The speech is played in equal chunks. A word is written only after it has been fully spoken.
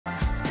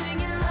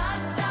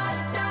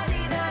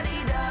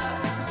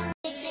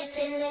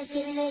let's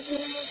get it, let's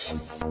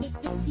get it.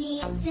 If you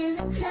see us in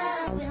the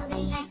club, we'll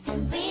be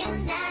acting real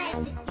nice.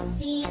 If you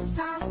see us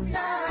on the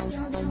floor,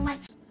 you'll be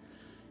watching.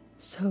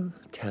 So,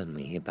 tell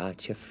me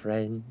about your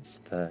friends,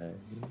 Fern.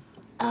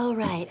 All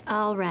right.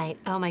 Oh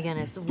my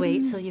goodness.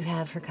 Wait till you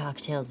have her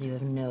cocktails. You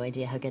have no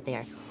idea how good they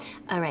are.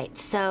 All right,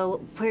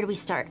 so where do we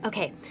start?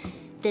 Okay,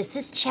 this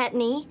is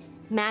Chetney,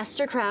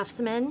 master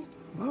craftsman.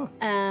 Oh.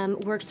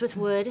 Works with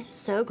wood,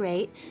 so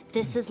great.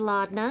 This is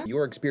Ladna.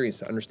 Your experience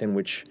to understand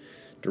which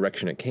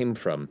direction it came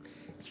from,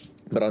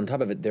 but on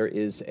top of it, there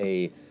is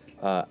a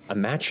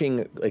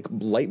matching, like,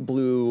 light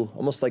blue,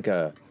 almost like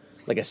a.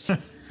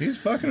 He's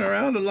fucking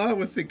around a lot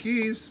with the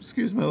keys.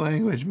 Excuse my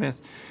language,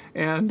 miss.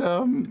 And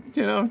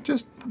you know,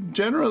 just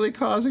generally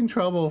causing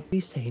trouble.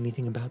 Please say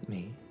anything about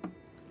me.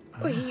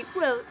 Wait,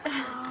 well.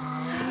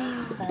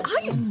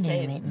 I knew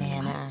it,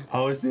 Nana.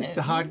 Oh, is this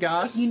the hot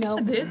goss? You know,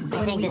 this.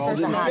 I think this is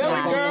the hot Billy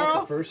goss.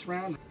 girl. First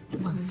round.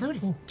 Well, so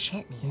does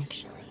Chetney,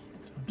 actually.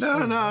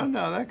 No,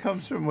 that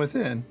comes from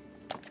within.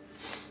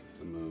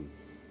 The moon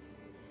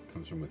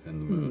comes from within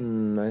the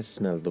moon. I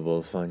smell the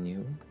wolf on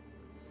you.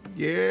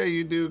 Yeah,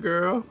 you do,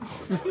 girl.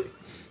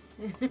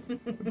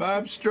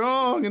 Vibe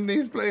strong in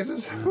these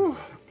places. Whew.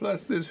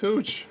 Plus this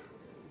hooch.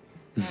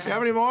 You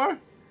have any more?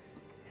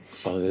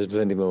 Oh, there's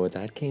plenty more where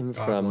that came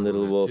from,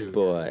 little wolf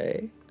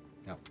boy.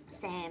 Yeah.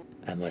 Sam.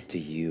 And what do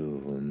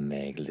you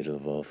make, little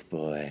wolf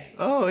boy?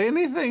 Oh,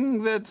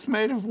 anything that's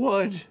made of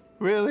wood.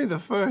 Really, the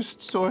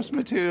first source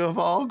material of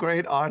all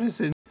great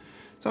artisans.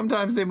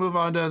 Sometimes they move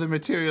on to other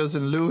materials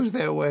and lose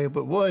their way,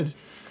 but wood,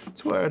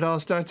 it's where it all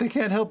starts. I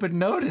can't help but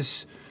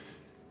notice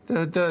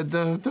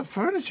the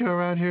furniture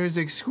around here is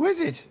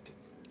exquisite.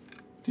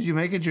 Did you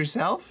make it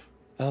yourself?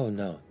 Oh,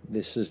 no.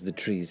 This is the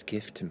tree's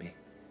gift to me.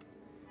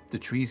 The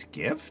tree's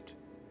gift?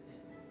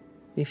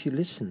 If you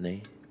listen,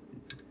 they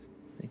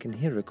can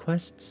hear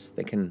requests.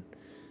 They can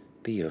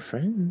be your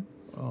friends.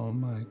 Oh,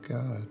 my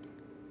God.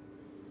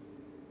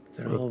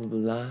 They're all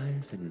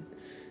alive and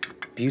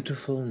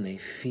beautiful, and they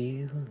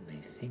feel and they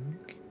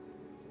think.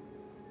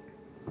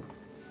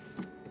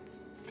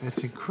 That's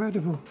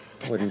incredible.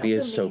 Wouldn't be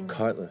as so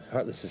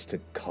heartless as to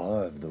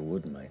carve the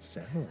wood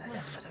myself.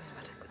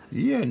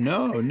 Yeah,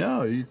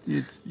 no.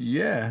 It's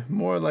yeah,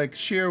 more like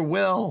sheer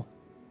will.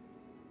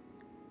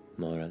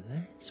 More or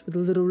less, with a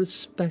little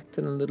respect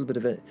and a little bit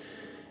of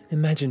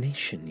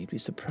imagination. You'd be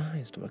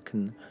surprised what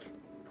can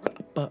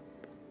pop up.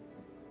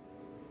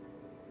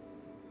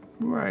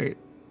 Right.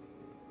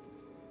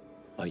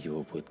 Are you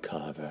a wood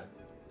carver,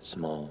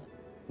 small,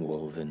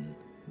 woven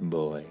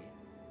boy?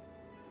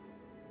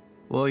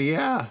 Well,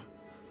 yeah.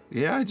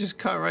 Yeah, I just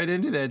cut right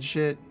into that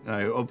shit.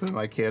 I open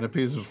my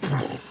canopies,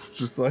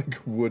 just like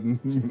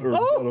wooden or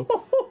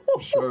metal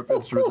sharp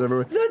instruments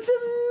everywhere. That's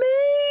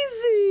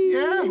amazing!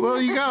 Yeah, well,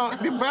 you go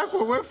back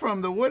where we're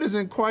from, the wood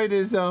isn't quite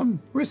as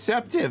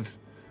receptive.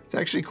 It's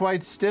actually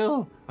quite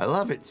still. I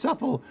love it,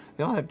 supple.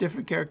 They all have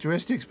different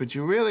characteristics, but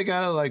you really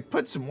gotta like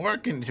put some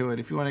work into it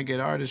if you want to get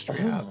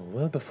artistry out. Oh,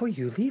 well, before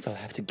you leave, I'll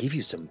have to give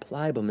you some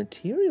pliable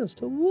materials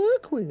to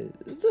work with.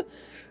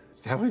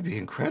 That would be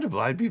incredible.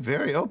 I'd be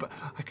very open.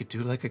 I could do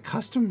like a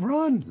custom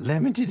run,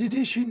 limited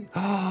edition.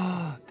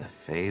 Ah, the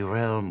Fey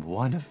Realm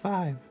 1 of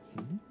 5.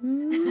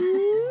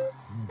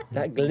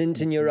 That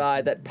glint in your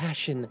eye, that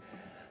passion,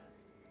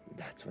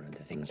 that's one of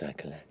the things I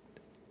collect.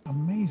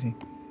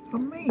 Amazing.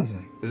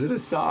 Amazing. Is it a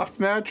soft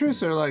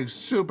mattress or like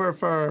super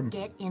firm?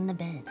 Get in the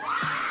bed.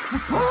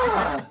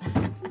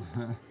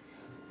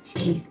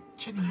 Chetney,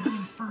 you're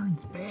in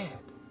Fern's bed.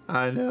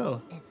 I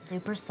know. It's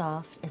super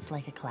soft. It's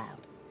like a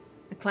cloud.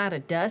 The cloud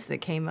of dust that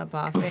came up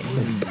off it.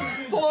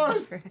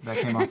 That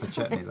came off of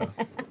Chetney, though.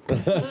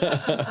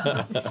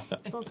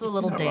 It's also a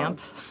little damp.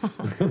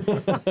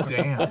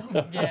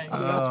 Damn.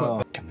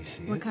 Yeah. Can we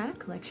see What it? kind of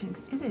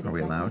collections is it? Are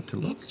we allowed to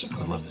look? It's just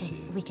I'd love to see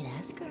everything. it. We could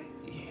ask her.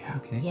 Yeah.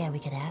 Okay. Yeah, we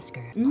could ask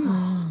her.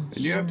 And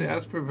you have to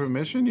ask for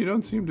permission? You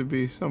don't seem to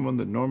be someone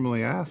that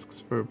normally asks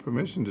for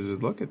permission to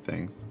just look at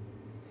things.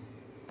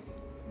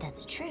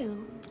 That's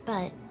true,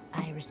 but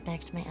I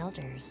respect my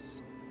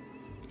elders.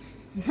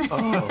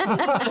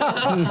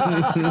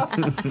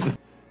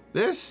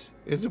 This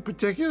is a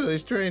particularly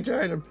strange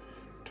item.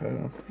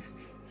 I'm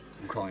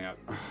calling out.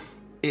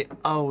 It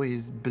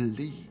always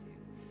bleeds.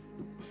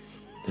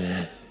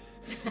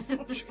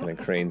 She kind of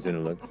cranes in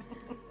and looks.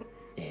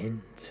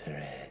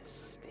 Interesting.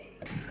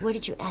 What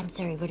did you, I'm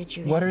sorry, what did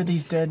you What ask are me?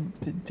 these dead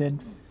They're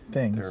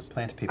things?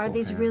 plant people. Are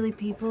these here. really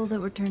people that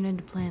were turned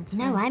into plants?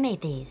 No, I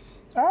made these.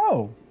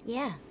 Oh.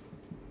 Yeah.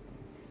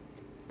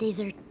 These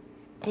are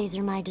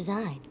my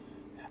design.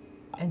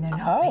 And they're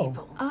not Oh.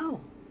 people. Oh.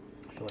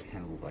 I feel like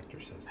Hannibal Lecter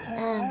says that.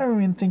 I don't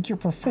even think you're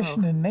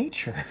proficient in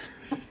nature.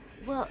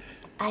 Well,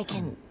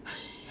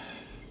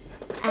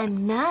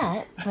 I'm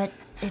not, but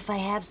if I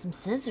have some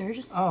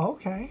scissors, Oh,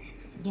 okay.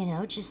 you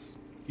know, just,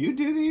 You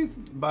do these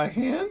by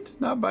hand,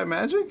 not by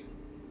magic?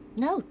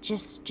 no,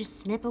 just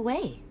snip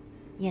away.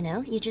 You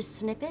know, you just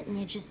snip it and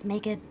you just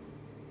make it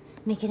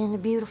in a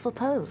beautiful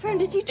pose. Fern,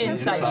 did you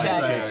Inside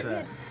check?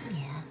 check.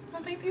 Yeah.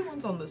 I think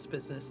once all this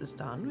business is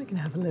done, we can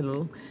have a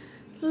little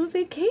little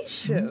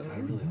vacation.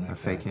 A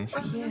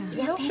vacation?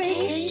 Yeah,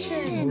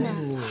 vacation.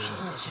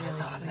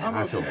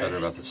 I feel better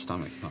about the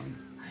stomach pun.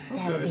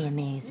 That would be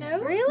amazing. No?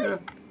 Really?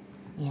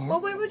 Yeah.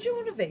 Well, where would you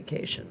want a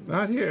vacation?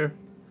 Not here.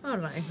 All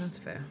right, that's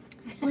fair.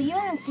 Well, you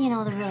haven't seen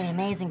all the really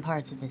amazing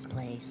parts of this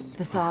place.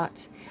 The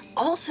thoughts.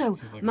 Also,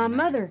 my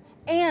mother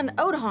and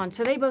Odahan,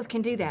 so they both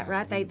can do that,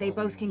 right? They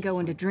both can go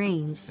into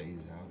dreams.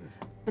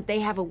 But they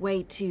have a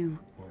way to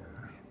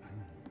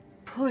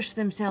push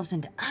themselves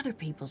into other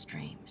people's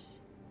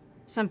dreams.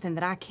 Something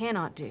that I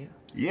cannot do.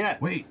 Yeah.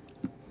 Wait,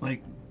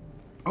 like,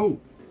 oh.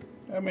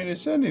 I mean,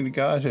 ascending to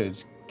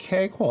Godhood's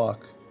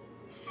cakewalk.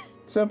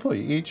 Simple.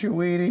 You eat your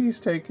Wheaties,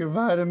 take your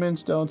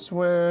vitamins, don't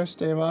swear,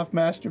 stave off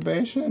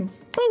masturbation.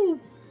 Boom!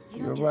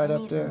 You're right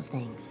up there. Those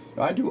things.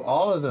 I do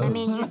all of those. I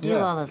mean, you do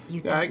all of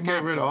you. Yeah, I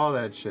get rid of all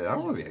that shit. I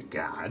don't want to be a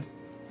god.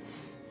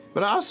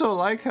 But I also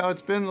like how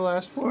it's been the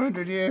last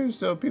 400 years,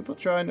 so people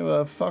trying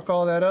to fuck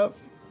all that up.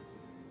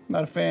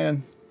 Not a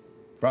fan.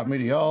 Brought me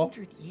to y'all.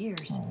 100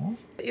 years.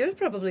 You're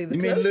probably the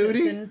You mean closest.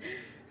 Ludi? And,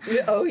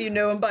 oh, you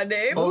know him by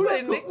name? Old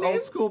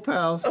school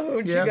pals. Oh,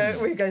 yeah.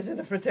 were you guys in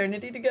a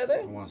fraternity together?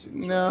 I want to see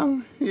this.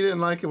 No, he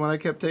didn't like it when I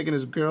kept taking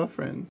his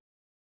girlfriends.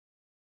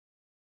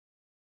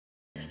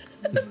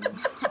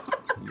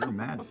 You're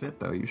mad fit,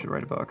 though. You should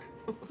write a book.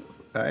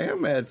 I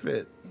am mad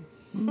fit.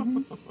 Do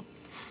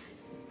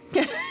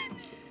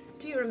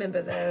you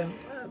remember the...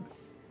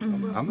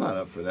 I'm not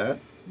up for that.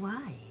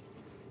 Why?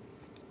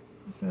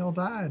 They all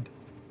died.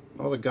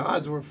 All the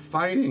gods were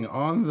fighting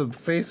on the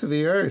face of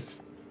the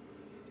earth.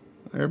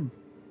 They're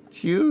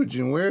huge,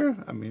 and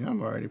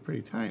I'm already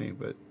pretty tiny,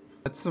 but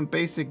that's some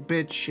basic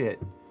bitch shit.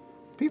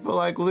 People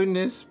like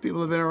Ludinus,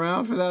 people have been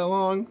around for that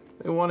long,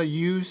 they want to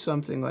use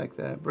something like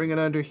that, bring it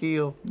under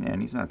heel. Man,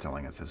 he's not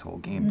telling us his whole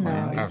game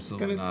plan. He's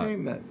Absolutely gonna not.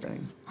 tame that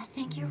thing. I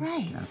think you're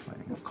right.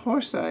 Gaslighting. Of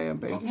course I am,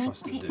 baby.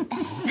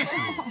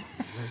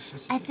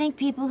 I think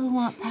people who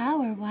want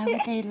power, why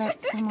would they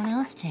let someone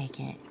else take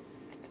it?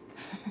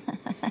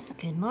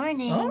 Good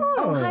morning.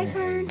 Oh, hi,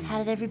 Fern. How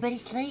did everybody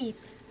sleep?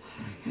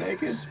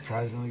 Naked.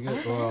 Surprisingly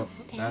good. Well,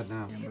 bad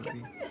now.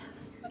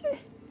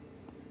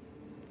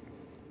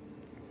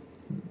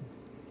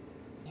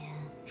 Yeah.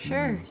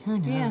 Sure. Who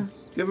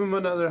knows? Give him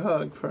another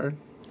hug, Fern.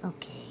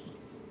 Okay.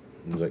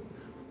 He's like,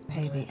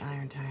 Pay the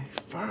iron tide.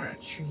 Fern,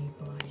 Tree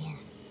boy.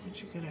 Yes.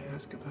 aren't you gonna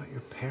ask about your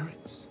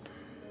parents?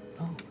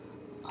 Oh,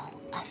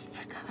 I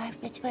forgot.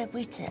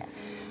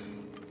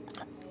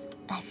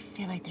 I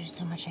feel like there's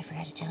so much I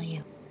forgot to tell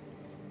you.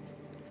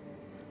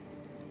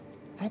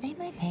 Are they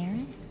my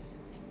parents?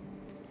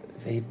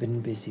 They've been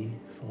busy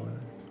for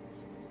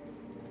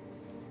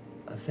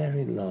a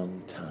very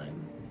long time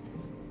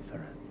for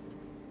us.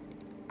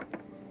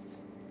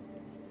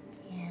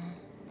 Yeah.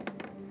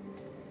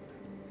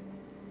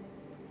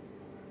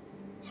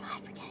 Am I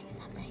forgetting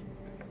something?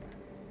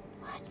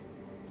 What?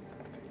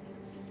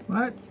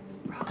 What?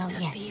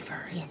 Rosa yeah.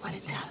 fever is Yes, what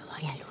yes, it sounded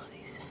like yes.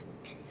 you said.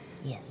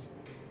 Yes.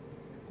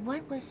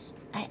 What was...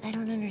 I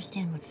don't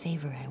understand what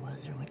favor I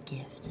was or what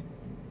gift.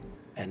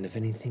 And if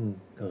anything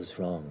goes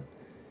wrong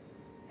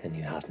and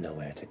you have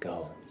nowhere to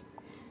go,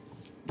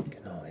 you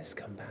can always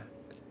come back.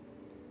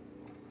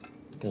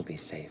 You'll be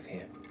safe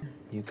here.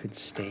 You could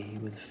stay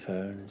with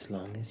Fern as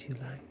long as you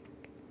like.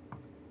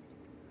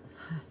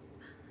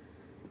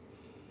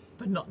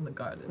 But not in the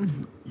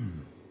garden.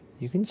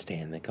 You can stay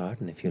in the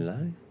garden if you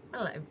like.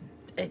 Well,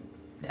 never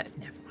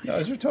mind. That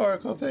was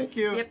rhetorical, thank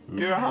you. Yep.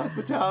 Your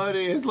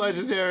hospitality is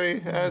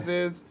legendary, as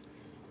is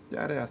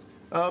that ass.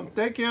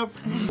 Thank you.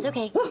 It's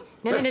okay.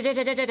 No. I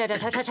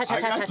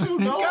got two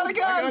gold. got a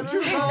gun. I got two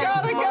He's gold.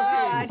 got a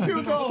gun. Okay,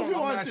 2 gold. Who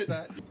wants it?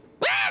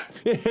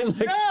 and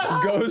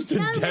like goes to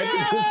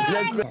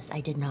death. Yes,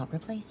 I did not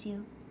replace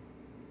you.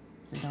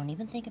 So don't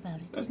even think about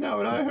it. That's not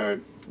what I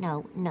heard.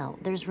 No.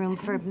 There's room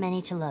for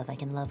many to love. I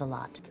can love a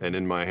lot. And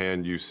in my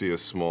hand, you see a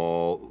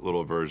small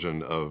little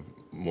version of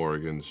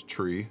Morrigan's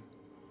tree.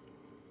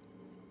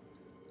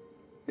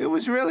 It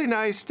was really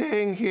nice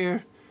staying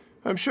here.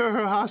 I'm sure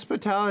her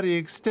hospitality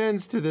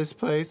extends to this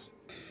place.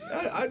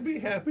 I'd be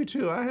happy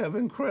to. I have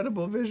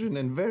incredible vision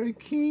and very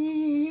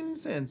keen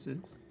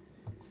senses.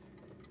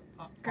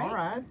 All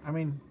right. I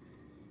mean,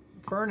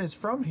 Fern is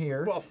from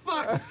here. Well,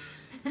 fuck.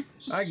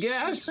 I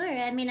guess. Sure,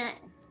 I mean,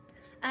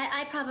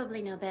 I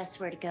probably know best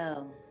where to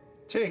go.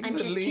 Take I'm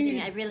the just lead.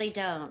 kidding, I really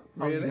don't.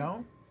 Oh, you Really?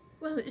 don't?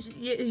 Well,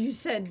 you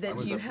said that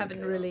was you up for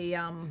haven't that. really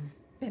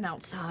been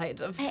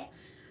outside of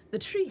the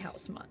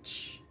treehouse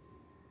much.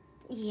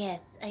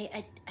 Yes,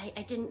 I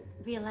didn't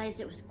realize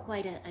it was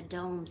quite a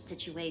dome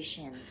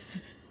situation.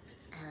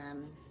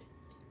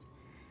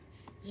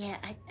 Yeah,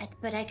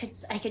 but I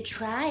could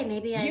try.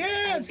 Maybe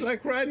Yeah, it's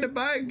like riding a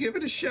bike. Give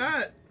it a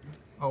shot.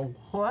 Oh,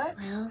 what?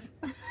 Well,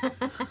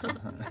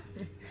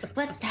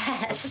 what's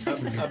that?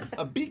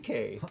 A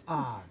BK.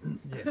 Ah,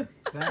 yes.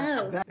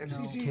 Oh. That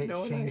FCG,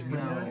 know what changed me.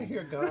 I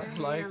hear God's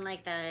I like don't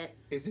like that.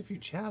 is if you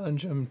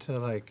challenge them to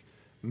like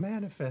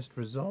manifest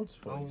results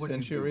for you, what do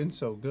since you you're do? in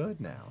so good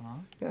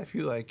now. Yeah, if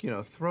you like,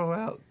 throw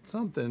out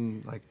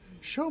something like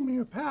show me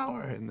your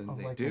power, and then Oh,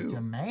 they like do. a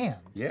demand.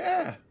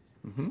 Yeah.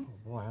 Mm-hmm.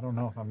 Oh boy, I don't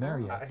know if I'm there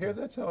yet. I hear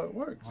that's how it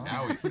works.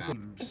 Now we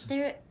found. Is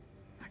there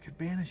I could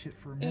banish it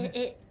for a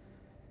minute.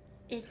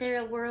 is there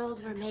a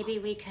world where maybe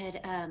we could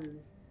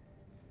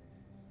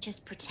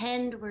just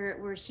pretend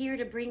we're here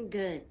to bring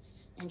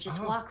goods and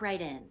just walk right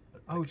in?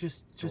 Oh,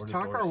 just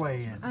talk our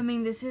way in. I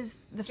mean, this is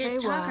the Just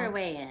Fey talk our realm.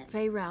 way in.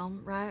 Fey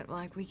realm, right?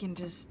 Like we can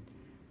just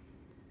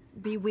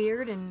be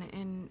weird and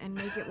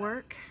make it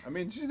work. I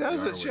mean, she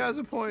has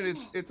a point.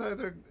 It's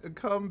either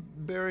come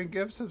bearing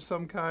gifts of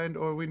some kind,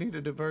 or we need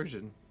a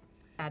diversion.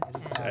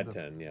 At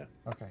 10, yeah.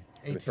 Okay.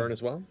 With Fern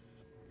as well?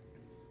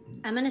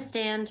 I'm gonna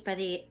stand by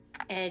the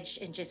edge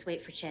and just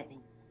wait for Chetney.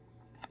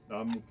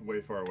 I'm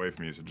way far away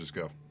from you, so just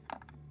go.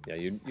 Yeah,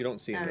 you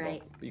don't see him All at all.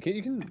 right. You can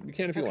if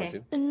you want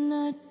to. And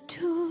I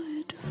do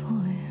it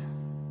for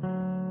you.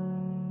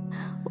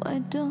 Why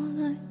don't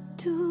I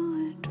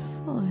do it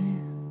for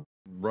you?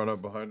 Run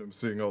up behind him,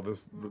 seeing all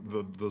this,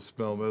 the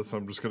spell mess.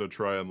 I'm just gonna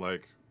try and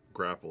like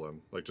grapple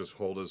him, like just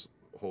hold his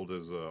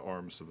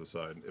arms to the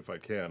side. If I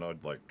can,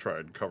 I'd like try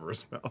and cover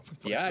his mouth.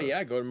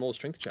 Yeah, go and roll a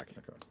strength check.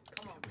 Okay.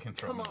 We can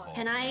throw him in the ball.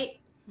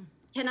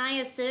 Can I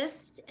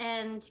assist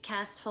and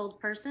cast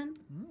hold person?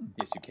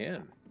 Yes, you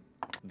can.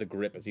 The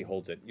grip as he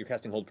holds it. You're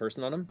casting hold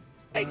person on him?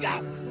 Wake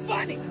up,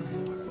 Bunny!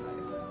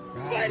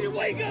 Bunny,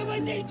 wake up, I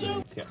need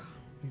you! Yeah.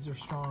 These are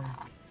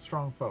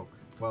strong folk.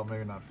 Well,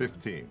 maybe not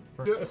 15.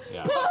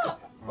 Yeah.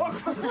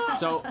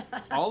 So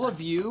all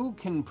of you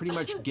can pretty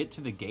much get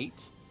to the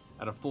gate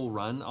at a full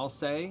run, I'll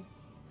say.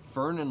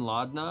 Fern and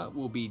Laudna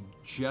will be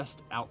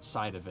just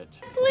outside of it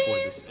before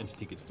this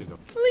entity gets to go.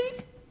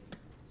 Please.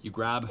 You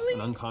grab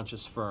an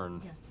unconscious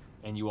Fern,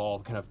 and you all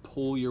kind of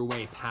pull your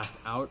way past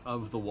out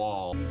of the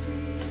wall.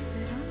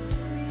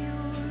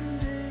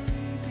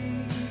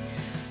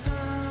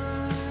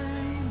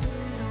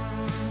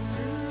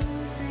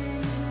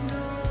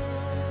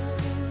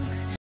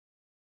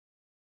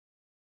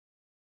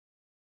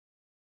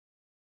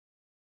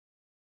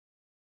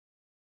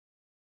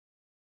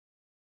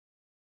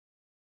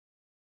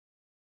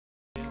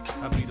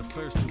 I'll be the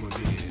first to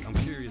admit it. I'm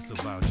curious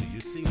about you. You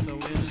seem so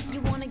innocent.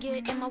 You wanna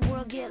get in my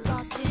world, get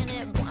lost in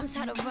it. Boy, I'm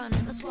tired of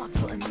running, let's walk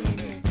for a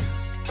minute.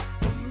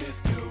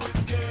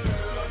 Promiscuous girl,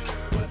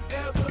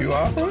 whatever. You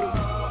offer?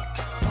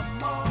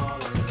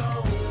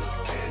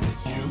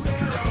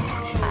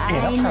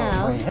 I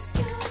know.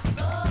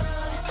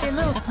 They're a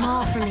little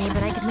small for me,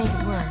 but I could make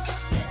it work.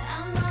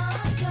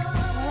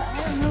 Well,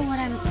 I don't know what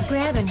I'm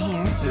grabbing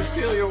here. Just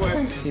feel your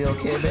way. You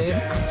okay, babe?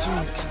 I'm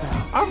doing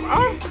swell.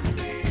 I'm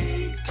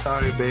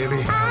sorry, baby.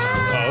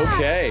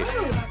 Okay.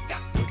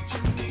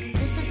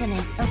 This isn't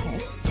it. Okay.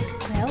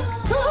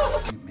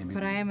 Well.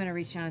 But I am gonna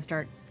reach down and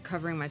start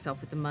covering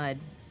myself with the mud.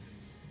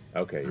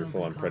 Okay, you're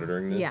full on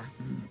predatoring this? Yeah.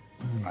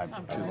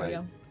 I'm too late.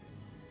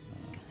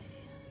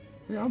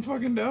 Yeah, I'm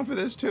fucking down for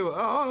this too.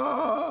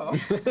 Oh.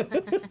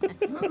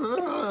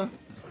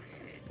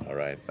 All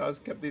right. So I was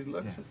kept these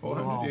looks for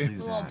 400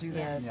 years. We'll all do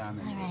that. All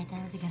right,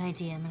 that was a good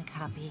idea. I'm gonna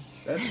copy.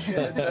 That's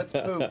shit. That's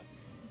poop.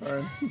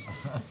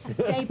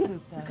 Fey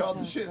poop, though. Called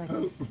the so shit it's like-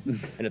 poop.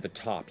 And at the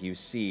top, you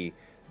see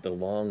the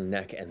long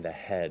neck and the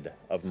head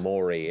of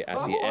Maury at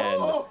the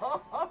end.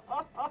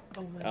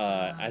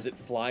 As it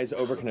flies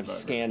over, kind of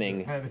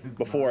scanning,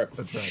 before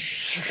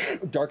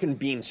darkened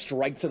beam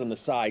strikes it on the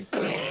side.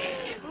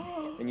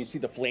 And you see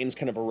the flames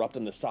kind of erupt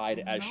on the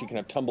side as she kind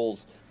of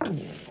tumbles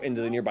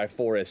into the nearby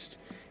forest.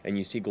 And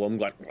you see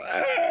Glomglot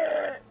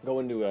go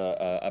into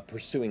a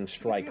pursuing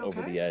strike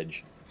over the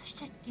edge.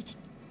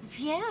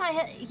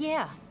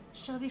 Yeah.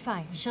 She'll be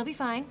fine. She'll be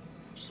fine.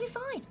 She'll be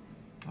fine.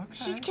 Okay.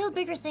 She's killed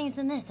bigger things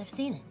than this. I've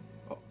seen it.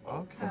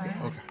 Okay.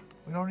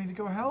 We don't need to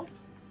go help?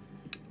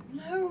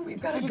 No,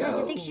 we've got to I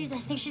go. think she's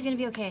gonna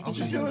be okay. I think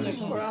she's gonna be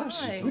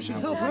okay. We should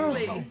help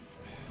her.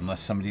 Unless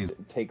somebody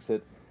Takes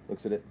it,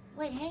 looks at it.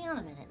 Wait, hang on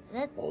a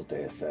minute. All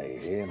day Faye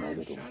here, my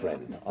little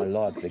friend. I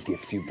like the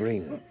gift you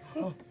bring.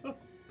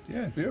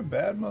 Yeah, you're a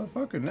bad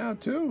motherfucker now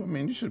too. I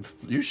mean,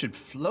 you should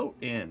float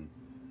in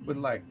with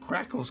like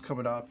crackles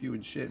coming off you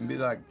and shit, and be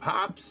like,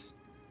 "Pops,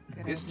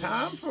 it's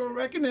time for a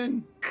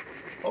reckoning."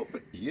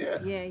 Open,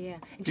 yeah. Yeah.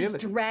 And just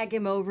drag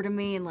him over to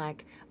me and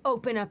like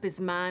open up his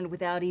mind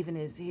without even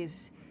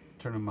his.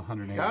 turn him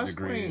 180 Gosh,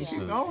 degrees keep so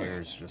his going.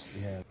 hair's just.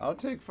 Yeah. I'll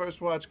take first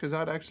watch because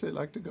I'd actually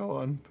like to go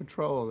on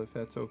patrol if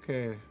that's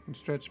okay and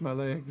stretch my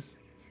legs.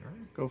 Sure.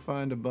 Go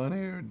find a bunny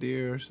or a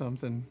deer or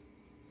something.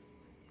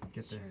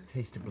 Get the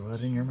taste of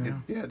blood in your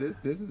mouth.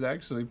 This is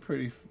actually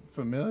pretty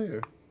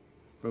familiar.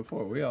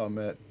 Before we all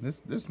met,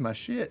 this is my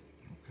shit.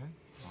 Okay.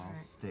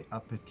 I'll stay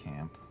up at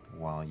camp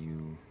while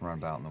you run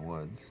about in the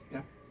woods.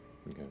 Yeah.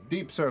 Okay.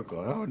 Deep circle.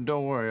 Oh,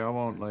 don't worry, I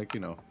won't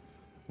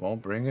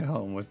won't bring it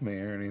home with me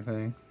or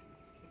anything.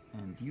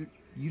 And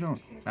you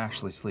don't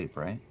actually sleep,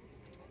 right?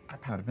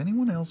 Pat, if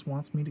anyone else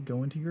wants me to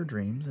go into your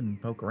dreams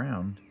and poke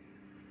around,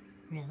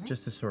 Really?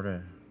 just to sort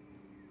of,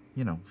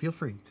 feel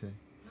free to.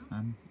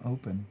 I'm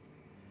open.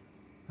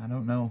 I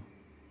don't know.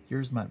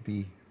 Yours might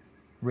be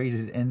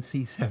rated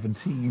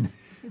NC-17.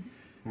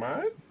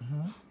 Mine?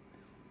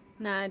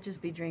 Nah, it'd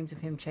just be dreams of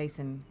him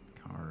chasing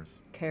Cars.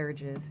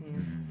 carriages. Yeah.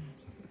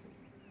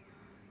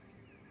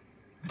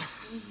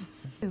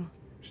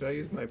 Should I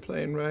use my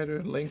plane rider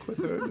and link with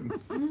her?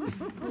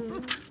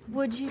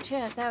 Would you,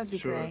 Chet? That would be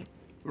Sure. great.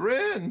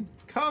 Rin,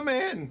 come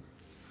in.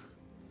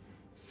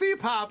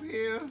 C-Pop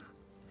here.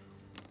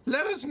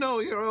 Let us know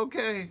you're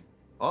okay.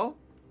 Oh?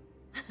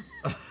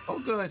 Oh,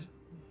 good.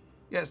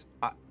 Yes,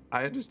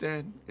 I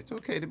understand. It's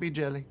okay to be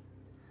jelly.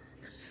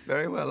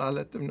 Very well, I'll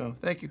let them know.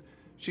 Thank you.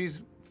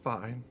 She's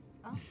fine.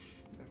 Oh.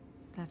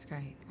 That's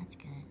great. That's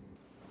good.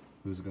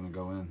 Who's gonna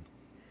go in?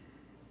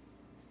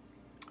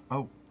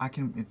 Oh, I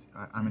can.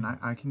 I mean,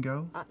 I can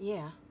go.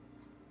 Yeah.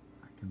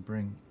 I can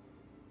bring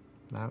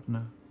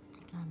Lautner.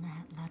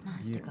 Lautner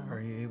has to go.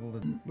 Are you able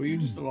to? Were you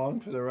just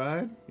along for the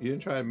ride? You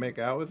didn't try to make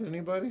out with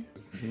anybody?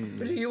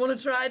 Do you want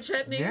to try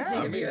Chetney? Yeah. See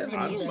I if mean, you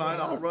I don't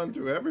mind. I'll run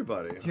through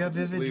everybody. Do you have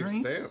I'll just vivid leave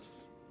dreams?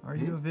 stamps. Are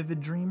you a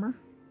vivid dreamer?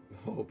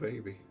 Oh,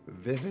 baby.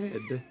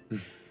 Vivid.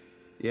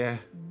 Yeah.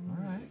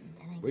 All right.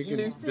 We can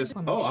Lucid. just...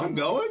 Oh, I'm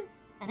going?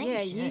 I think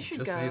Yeah, you you should.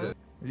 should Just made go. it.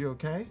 Are you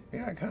okay?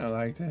 Yeah, I kind of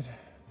liked it.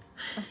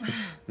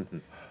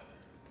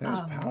 That was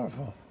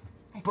powerful.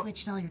 I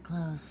switched all your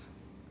clothes.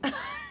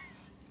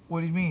 What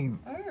do you mean?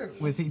 Oh.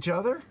 With each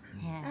other?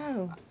 Yeah.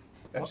 Oh.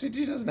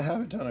 FCG doesn't have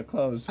a ton of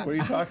clothes. What are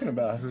you talking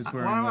about? Who's Why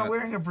wearing am I what?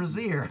 wearing a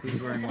brassiere?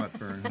 Who's wearing what,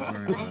 Fern? Who's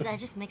wearing what? I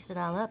just mixed it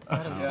all up.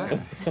 Thought it was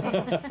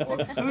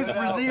fun. Whose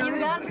brassiere? You were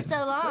is gone this? for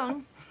so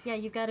long. Yeah,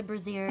 you've got a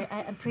brassiere.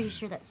 I'm pretty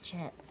sure that's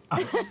Chet's.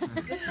 You've That's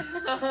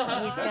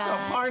a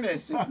got.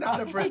 harness. It's not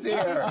a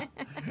brassiere.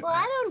 Well,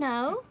 I don't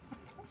know.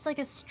 It's like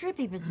a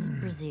strippy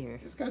brassiere.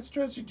 It's got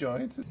stretchy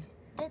joints.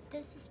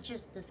 This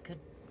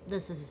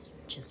is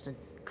just a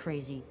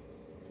crazy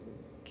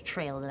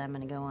trail that I'm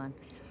gonna go on.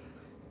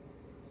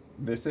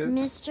 This is?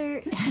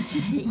 Mr.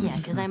 Yeah,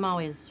 because I'm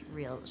always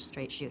real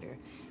straight shooter.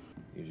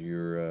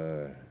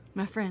 Your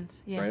My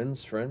friends. Yeah.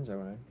 friends, all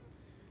right.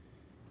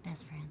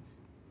 Best friends.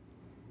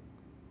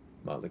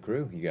 Motley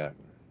Crue you got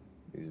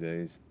these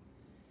days.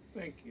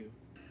 Thank you.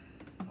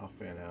 I'll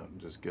fan out and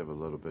just give a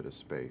little bit of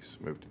space.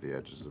 Move to the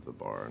edges of the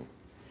barn.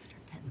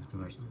 Start petting the Can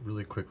I horses.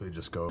 really quickly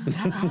just go?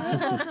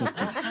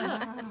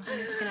 I'm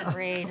just gonna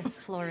braid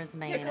Flora's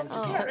mane and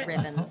just put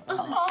ribbons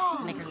on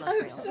it. Make her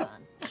look real fun.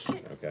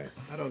 Okay.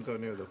 I don't go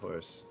near the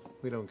horse.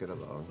 We don't get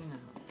along.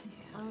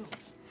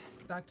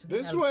 Back to the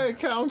This help. way,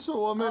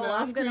 Councilwoman. Oh,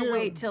 I'm after gonna you.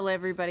 wait till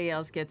everybody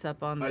else gets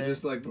up on the. I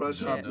just like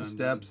brush off the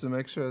steps to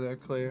make sure they're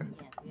clear.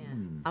 Yes.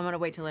 I'm gonna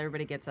wait till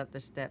everybody gets up the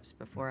steps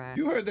before I.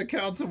 You heard the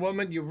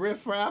Councilwoman. You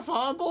riff-raff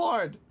on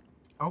board.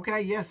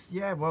 Okay. Yes.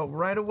 Yeah. Well,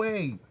 right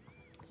away.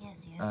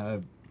 Yes, yes.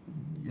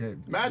 Yeah,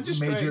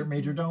 Magistrate.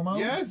 Major Domo.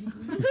 Yes.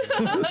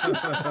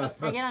 I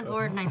get on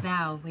board and I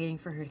bow, waiting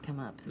for her to come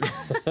up.